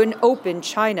to an open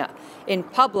China. In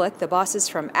public, the bosses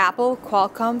from Apple,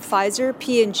 Qualcomm, Pfizer,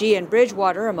 P&G, and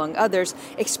Bridgewater, among others,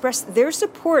 expressed their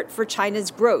support for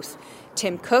China's growth.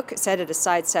 Tim Cook said at a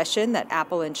side session that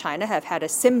Apple and China have had a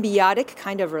symbiotic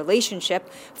kind of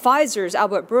relationship. Pfizer's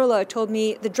Albert Bourla told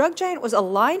me the drug giant was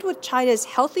aligned with China's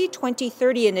Healthy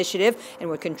 2030 initiative and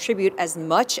would contribute as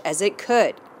much as it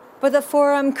could. But the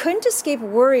forum couldn't escape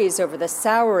worries over the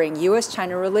souring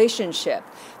U.S.-China relationship.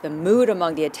 The mood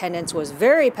among the attendants was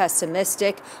very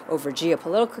pessimistic over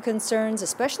geopolitical concerns,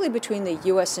 especially between the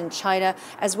U.S. and China,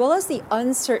 as well as the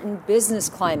uncertain business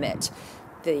climate.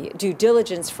 The due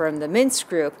diligence firm, the Mintz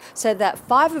Group, said that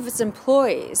 5 of its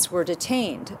employees were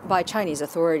detained by Chinese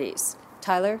authorities.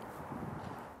 Tyler?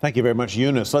 Thank you very much,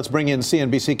 Eunice. Let's bring in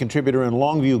CNBC contributor and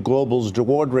Longview Global's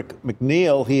DeWardrick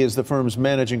McNeil. He is the firm's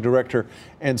managing director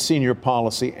and senior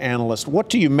policy analyst. What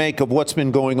do you make of what's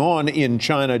been going on in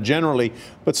China generally,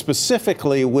 but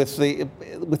specifically with the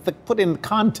put in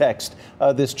context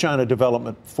this China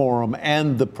Development Forum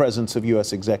and the presence of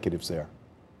U.S. executives there?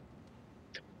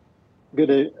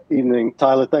 Good evening,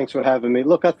 Tyler. Thanks for having me.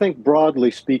 Look, I think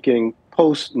broadly speaking,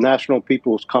 post-National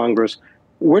People's Congress,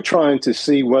 we're trying to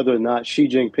see whether or not Xi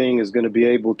Jinping is going to be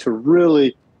able to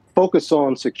really focus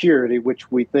on security, which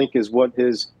we think is what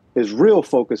his real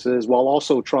focus is, while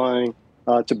also trying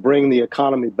to bring the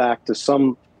economy back to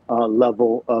some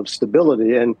level of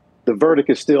stability. And the verdict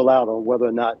is still out on whether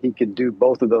or not he can do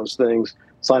both of those things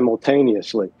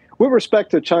simultaneously. With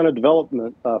respect to China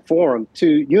Development Forum,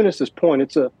 to Eunice's point,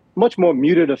 it's a much more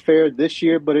muted affair this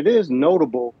year, but it is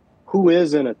notable who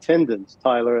is in attendance,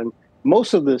 Tyler. And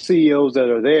most of the CEOs that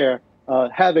are there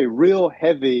have a real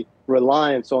heavy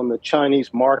reliance on the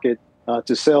Chinese market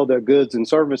to sell their goods and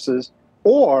services,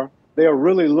 or they are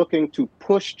really looking to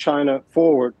push China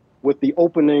forward with the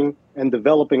opening and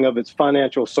developing of its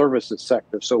financial services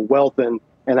sector, so wealth and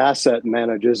asset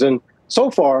managers. And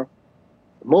so far,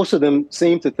 most of them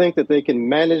seem to think that they can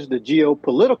manage the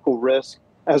geopolitical risk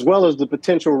as well as the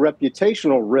potential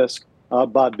reputational risk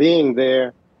by being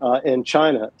there in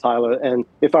China, Tyler. And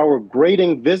if I were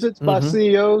grading visits by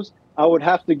CEOs, I would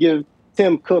have to give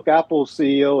Tim Cook, Apple's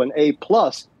CEO, an A+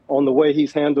 on the way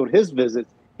he's handled his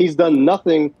visits. He's done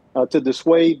nothing to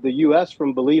dissuade the U.S.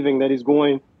 from believing that he's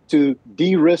going to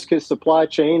de-risk his supply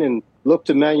chain and look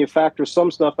to manufacture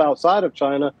some stuff outside of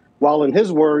China, while in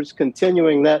his words,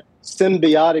 continuing that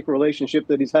symbiotic relationship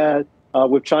that he's had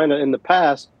with China in the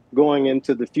past going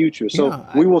into the future. So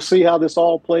we will see how this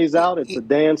all plays out. It's a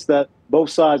dance that both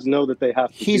sides know that they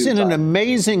have to do. He's in an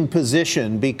amazing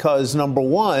position because, number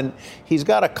one, he's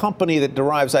got a company that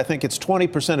derives, I think it's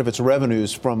 20% of its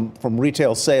revenues from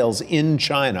retail sales in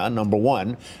China, number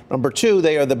one. Number two,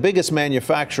 they are the biggest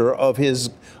manufacturer of his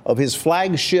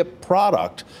flagship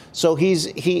product. So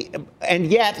and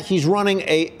yet he's running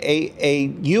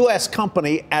a U.S.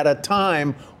 company at a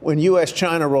time when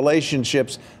U.S.-China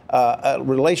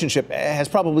relationship has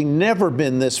probably never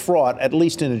been this fraught, at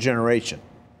least in a generation.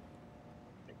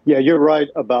 Yeah, you're right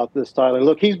about this, Tyler.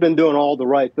 Look, he's been doing all the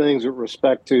right things with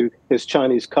respect to his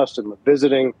Chinese customer,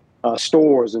 visiting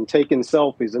stores and taking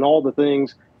selfies and all the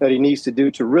things that he needs to do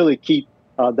to really keep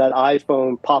that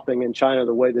iPhone popping in China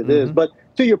the way that it is. But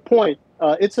to your point,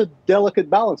 it's a delicate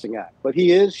balancing act. But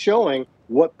he is showing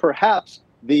what perhaps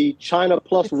the China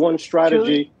plus one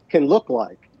strategy can look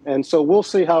like. And so we'll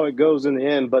see how it goes in the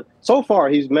end. But so far,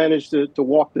 he's managed to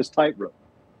walk this tightrope.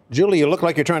 Julie, you look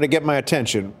like you're trying to get my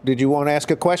attention. Did you want to ask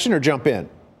a question or jump in?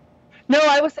 No,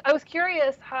 I was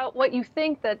curious what you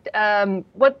think that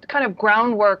what kind of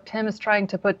groundwork Tim is trying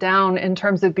to put down in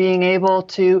terms of being able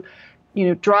to,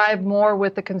 drive more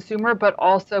with the consumer, but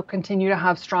also continue to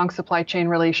have strong supply chain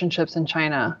relationships in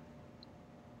China.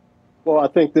 Well, I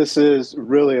think this is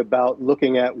really about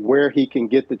looking at where he can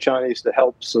get the Chinese to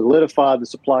help solidify the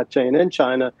supply chain in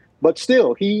China. But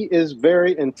still, he is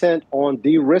very intent on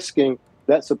de-risking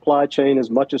that supply chain as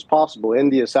much as possible.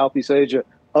 India, Southeast Asia,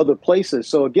 other places.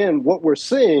 So again, what we're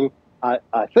seeing, I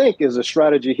think, is a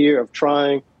strategy here of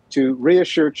trying to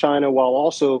reassure China while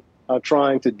also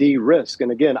trying to de-risk.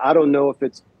 And again, I don't know if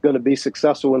it's going to be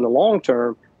successful in the long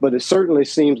term, but it certainly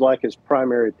seems like his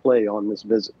primary play on this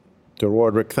visit.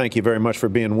 DeWardrick, thank you very much for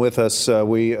being with us.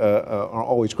 We are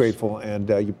always grateful, and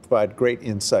you provide great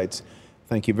insights.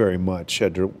 Thank you very much,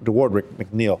 DeWardrick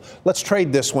McNeil. Let's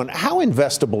trade this one. How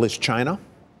investable is China?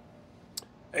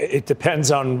 It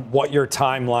depends on what your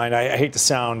timeline. I hate to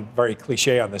sound very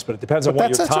cliche on this, but it depends on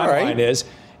what your timeline is.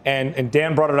 And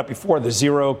Dan brought it up before, the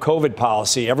zero COVID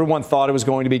policy. Everyone thought it was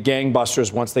going to be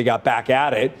gangbusters once they got back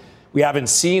at it. We haven't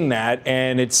seen that,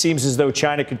 and it seems as though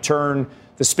China could turn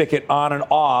the spigot on and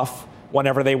off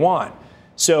whenever they want.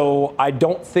 So I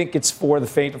don't think it's for the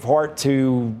faint of heart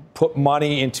to put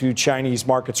money into Chinese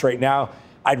markets right now.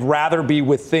 I'd rather be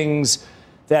with things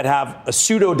that have a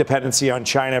pseudo dependency on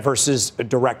China versus a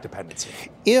direct dependency.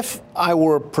 If I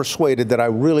were persuaded that I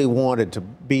really wanted to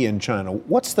be in China,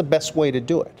 what's the best way to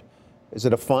do it? Is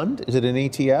it a fund? Is it an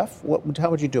ETF? How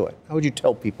would you do it? How would you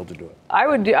tell people to do it? I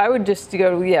would just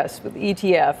go, yes, with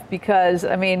ETF, because,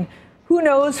 I mean, who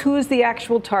knows who's the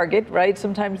actual target, right?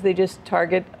 Sometimes they just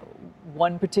target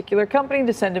one particular company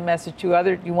to send a message to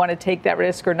other. Do you want to take that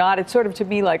risk or not? It's sort of, to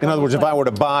me, like... In other words, if I were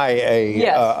to buy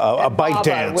a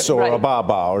ByteDance or a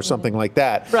Baba or something like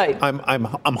that, right. I'm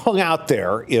hung out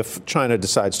there if China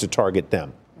decides to target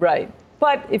them. Right.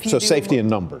 But if you So safety in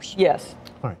numbers. Yes.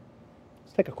 All right.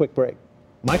 Let's take a quick break.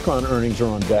 Micron earnings are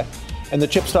on deck, and the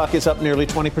chip stock is up nearly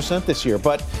 20% this year.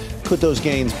 But could those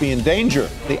gains be in danger?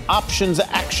 The options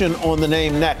action on the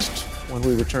name next when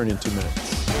we return in 2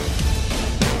 minutes.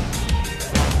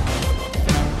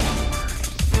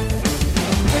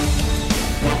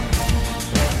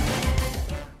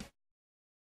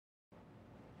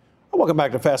 Welcome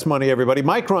back to Fast Money, everybody.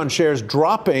 Micron shares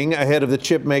dropping ahead of the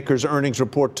chip maker's earnings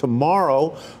report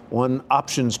tomorrow. One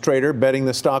options trader betting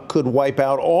the stock could wipe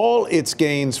out all its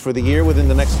gains for the year within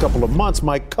the next couple of months.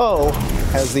 Mike Coe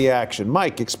has the action.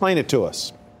 Mike, explain it to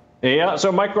us. Yeah,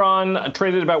 so Micron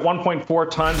traded about 1.4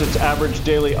 times its average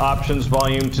daily options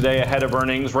volume today ahead of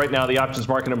earnings. Right now, the options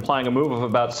market implying a move of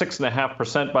about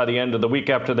 6.5% by the end of the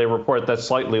week after they report. That's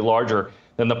slightly larger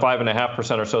than the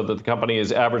 5.5% or so that the company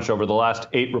has averaged over the last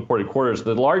 8 reported quarters.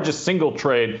 The largest single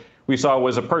trade we saw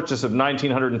was a purchase of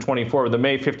 1,924 of the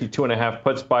May 52.5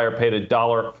 puts. Buyer paid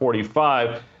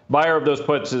 $1.45. Buyer of those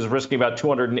puts is risking about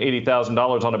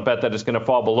 $280,000 on a bet that is going to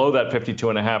fall below that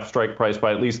 52.5 strike price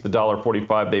by at least the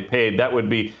 $1.45 they paid. That would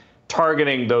be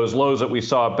targeting those lows that we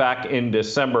saw back in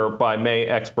December by May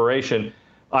expiration.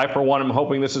 I, for one, am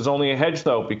hoping this is only a hedge,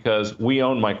 though, because we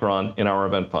own Micron in our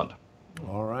event fund.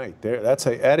 All right,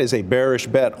 that is a bearish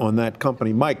bet on that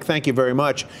company. Mike, thank you very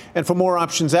much. And for more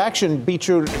options action, be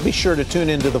sure to tune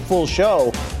into the full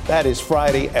show. That is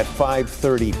Friday at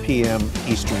 5:30 p.m.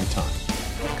 Eastern Time.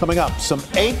 Coming up, some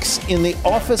aches in the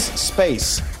office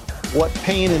space. What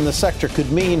pain in the sector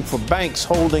could mean for banks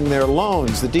holding their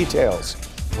loans. The details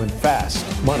when Fast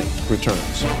Money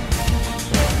returns.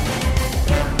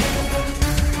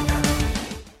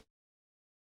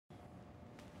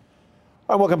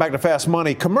 All right, welcome back to Fast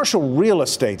Money. Commercial real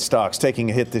estate stocks taking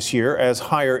a hit this year as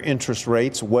higher interest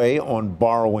rates weigh on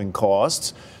borrowing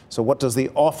costs. So what does the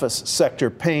office sector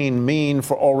pain mean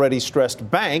for already stressed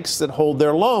banks that hold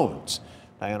their loans?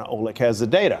 Diana Olick has the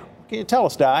data. What can you tell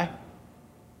us, Di?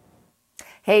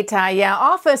 Hey, Ty. Yeah,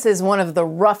 office is one of the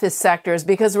roughest sectors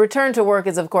because return to work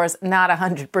is, of course, not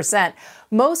 100%.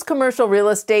 Most commercial real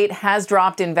estate has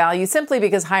dropped in value simply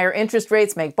because higher interest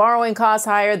rates make borrowing costs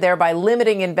higher, thereby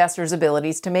limiting investors'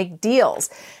 abilities to make deals.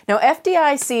 Now,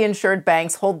 FDIC-insured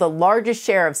banks hold the largest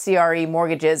share of CRE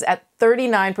mortgages at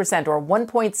 39% or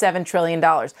 $1.7 trillion.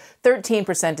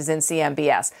 13% is in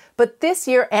CMBS. But this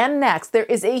year and next, there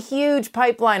is a huge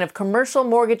pipeline of commercial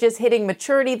mortgages hitting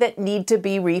maturity that need to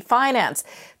be refinanced.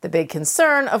 The big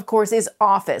concern, of course, is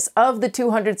office. Of the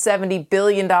 $270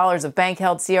 billion of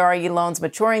bank-held CRE loans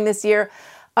maturing this year,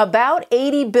 about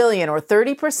 $80 billion or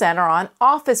 30% are on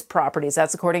office properties.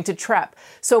 That's according to TREP.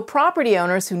 So property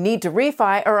owners who need to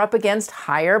refi are up against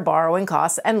higher borrowing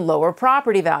costs and lower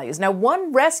property values. Now,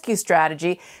 one rescue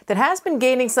strategy that has been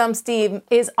gaining some steam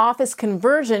is office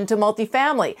conversion to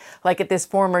multifamily, like at this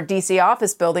former D.C.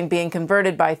 office building being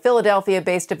converted by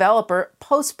Philadelphia-based developer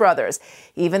Post Brothers.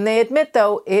 Even they admit,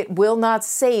 though, it will not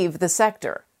save the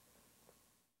sector.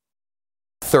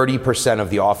 30% of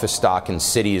the office stock in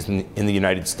cities in the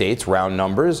United States, round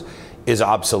numbers, is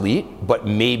obsolete, but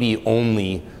maybe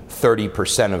only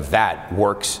 30% of that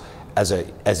works as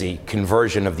a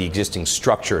conversion of the existing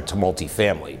structure to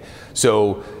multifamily.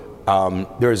 So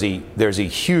there's a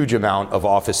huge amount of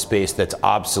office space that's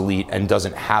obsolete and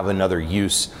doesn't have another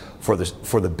use for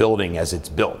the building as it's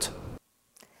built.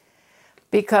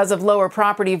 Because of lower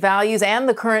property values and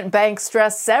the current bank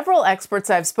stress, several experts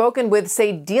I've spoken with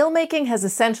say deal-making has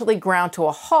essentially ground to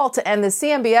a halt and the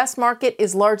CMBS market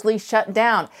is largely shut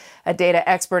down. A data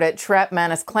expert at TREP,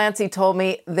 Manus Clancy, told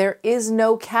me there is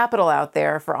no capital out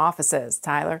there for offices.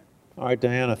 Tyler? All right,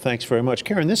 Diana, thanks very much.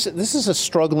 Karen, this is a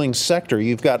struggling sector.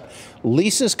 You've got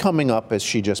leases coming up, as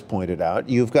she just pointed out.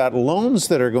 You've got loans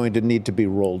that are going to need to be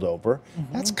rolled over.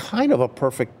 Mm-hmm. That's kind of a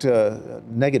perfect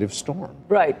negative storm.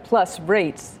 Right, plus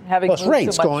rates. Plus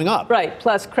rates so going up. Right,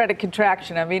 plus credit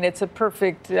contraction. I mean, it's a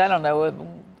perfect, I don't know,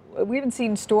 we haven't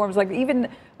seen storms like, even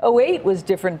 2008 was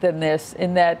different than this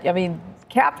in that, I mean,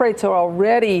 cap rates are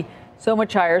already so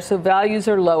much higher, so values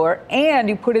are lower, and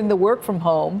you put in the work from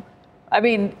home. I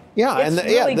mean, it's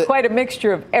really quite a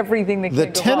mixture of everything that can go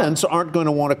wrong. The tenants aren't going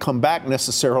to want to come back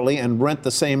necessarily and rent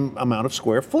the same amount of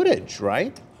square footage,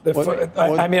 right?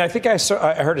 I think I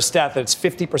heard a stat that it's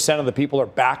 50% of the people are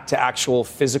back to actual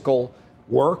physical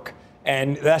work,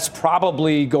 and that's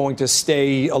probably going to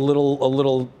stay a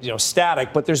little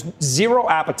static. But there's zero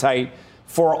appetite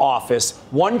for office.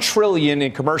 $1 trillion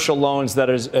in commercial loans that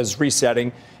is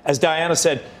resetting. As Diana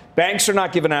said, banks are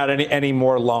not giving out any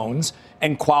more loans,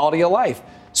 and quality of life.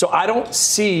 So I don't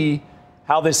see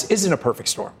how this isn't a perfect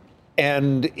storm.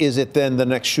 And is it then the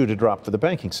next shoe to drop for the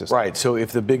banking system? Right. So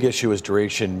if the big issue is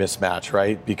duration mismatch,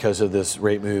 right, because of this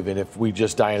rate move, and if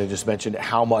Diana just mentioned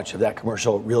how much of that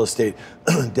commercial real estate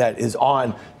debt is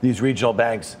on these regional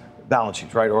banks' balance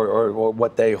sheets, right, or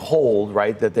what they hold,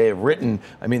 right, that they have written.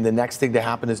 I mean, the next thing to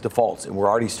happen is defaults, and we're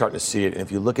already starting to see it. And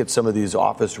if you look at some of these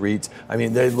office REITs, I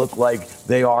mean, they look like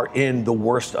they are in the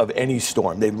worst of any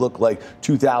storm. They look like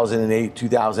 2008,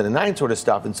 2009 sort of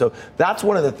stuff. And so that's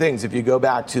one of the things, if you go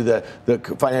back to the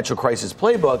financial crisis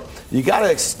playbook, you got to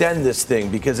extend this thing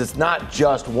because it's not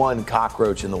just one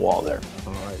cockroach in the wall there.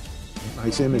 All right.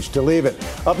 Nice image to leave it.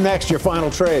 Up next, your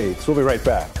final trades. We'll be right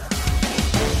back.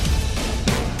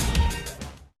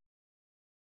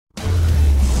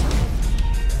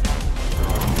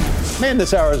 Man,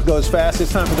 this hour goes fast.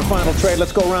 It's time for the final trade.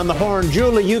 Let's go around the horn.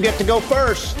 Julie, you get to go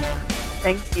first.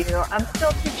 Thank you. I'm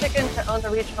still too chicken to own the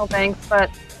regional banks,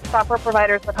 but software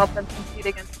providers that help them compete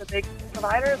against the big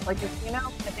providers like Casino, I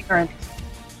think are interesting.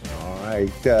 All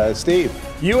right, Steve.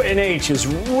 UNH is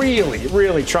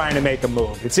really trying to make a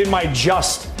move. It's in my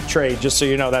just trade, just so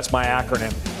you know, that's my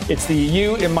acronym. It's the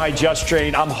U in my just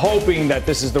trade. I'm hoping that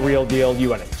this is the real deal,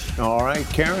 UNH. All right,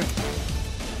 Karen.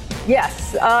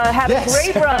 Yes, had a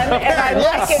great run, and I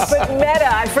like it, but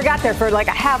Meta, I forgot there for like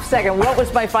a half second. What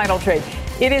was my final trade?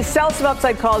 It is sell some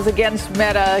upside calls against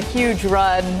Meta, huge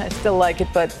run. I still like it,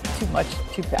 but too much,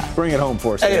 too fast. Bring it home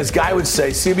for us. Hey, as Guy would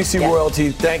say, CBC Royalty,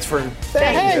 thanks for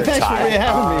thanks for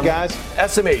having me, guys.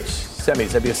 SMH,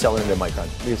 semis, I'd be a seller into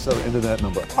Micron. Be a seller into that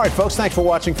number. All right, folks, thanks for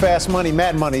watching Fast Money,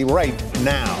 Mad Money right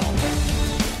now.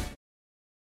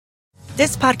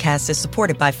 This podcast is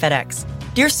supported by FedEx.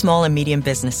 Dear small and medium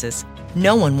businesses,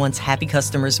 no one wants happy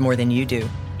customers more than you do.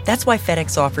 That's why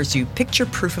FedEx offers you picture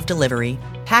proof of delivery,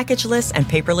 packageless and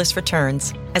paperless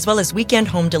returns, as well as weekend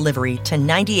home delivery to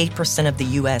 98% of the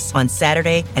U.S. on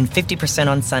Saturday and 50%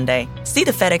 on Sunday. See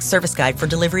the FedEx service guide for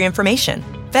delivery information.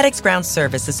 FedEx Ground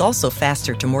service is also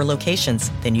faster to more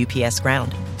locations than UPS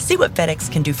Ground. See what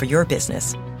FedEx can do for your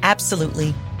business.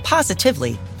 Absolutely,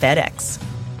 positively FedEx.